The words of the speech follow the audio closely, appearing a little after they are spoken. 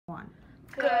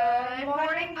Good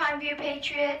morning, Pineview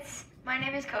Patriots. My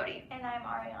name is Cody. And I'm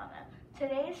Ariana.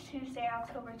 Today is Tuesday,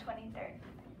 October 23rd.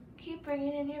 Keep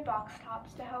bringing in your box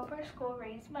tops to help our school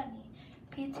raise money.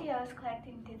 PTO is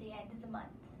collecting through the end of the month.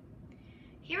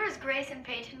 Here is Grace and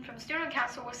Peyton from Student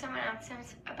Council with some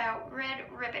announcements about Red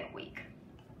Ribbon Week.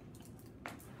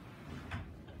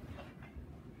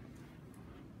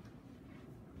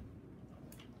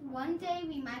 One day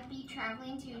we might be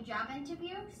traveling to a job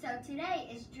interview, so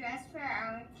today is Dress for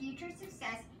Our Future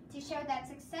Success to show that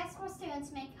successful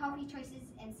students make healthy choices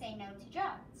and say no to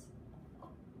drugs.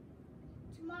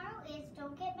 Tomorrow is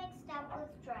Don't Get Mixed Up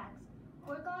with Drugs.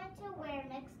 We're going to wear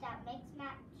mixed up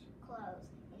mix-match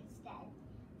clothes instead.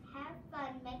 Have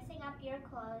fun mixing up your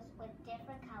clothes with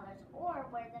different colors or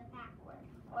wear them backward.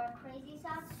 Or crazy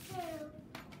socks too.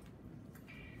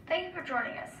 Thank you for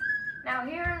joining us. Now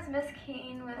here is Miss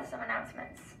Keene with some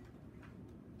announcements.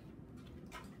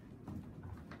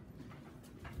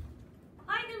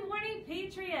 Hi, good morning,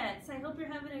 Patriots. I hope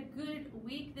you're having a good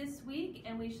week this week,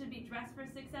 and we should be dressed for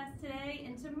success today.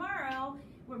 And tomorrow,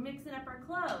 we're mixing up our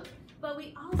clothes. But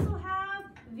we also have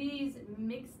these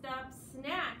mixed up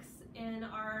snacks in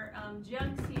our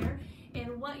jugs here.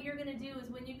 And what you're going to do is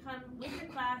when you come with your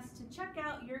class to check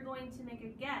out, you're going to make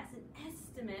a guess, an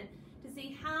estimate, to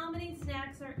see how many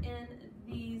snacks are in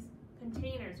these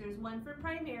containers. There's one for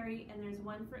primary and there's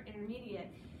one for intermediate.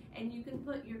 And you can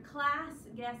put your class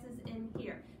guesses in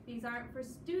here. These aren't for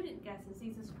student guesses,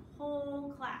 these is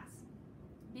whole class.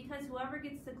 Because whoever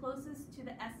gets the closest to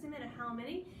the estimate of how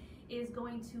many is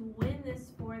going to win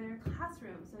this for their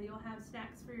classroom. So you'll have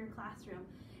snacks for your classroom.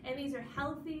 And these are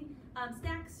healthy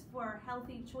snacks for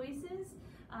healthy choices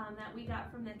that we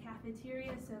got from the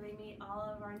cafeteria, so they meet all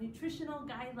of our nutritional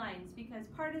guidelines, because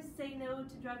part of Say No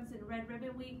to Drugs in Red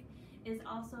Ribbon Week is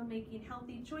also making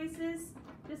healthy choices,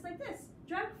 just like this.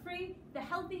 Drug-free, the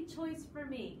healthy choice for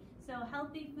me. So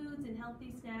healthy foods and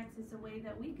healthy snacks is a way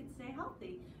that we could stay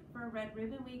healthy for Red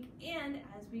Ribbon Week and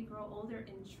as we grow older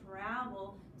and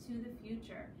travel to the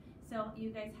future. So you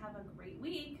guys have a great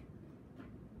week.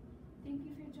 Thank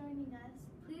you for joining us.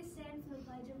 Please stand for the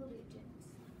Pledge of Allegiance.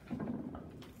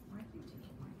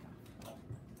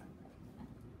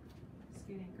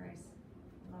 Student Grace,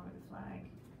 lower the flag.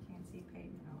 Can't see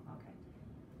Peyton. Oh, okay.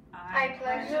 I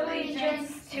pledge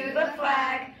allegiance to the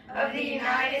flag of the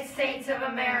United States of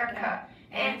America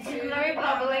and to the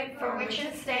republic for which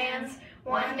it stands,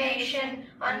 one nation,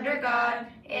 under God,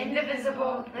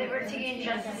 indivisible, liberty and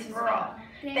justice for all.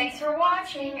 Thanks for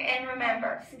watching, and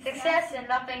remember, success and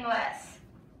nothing less.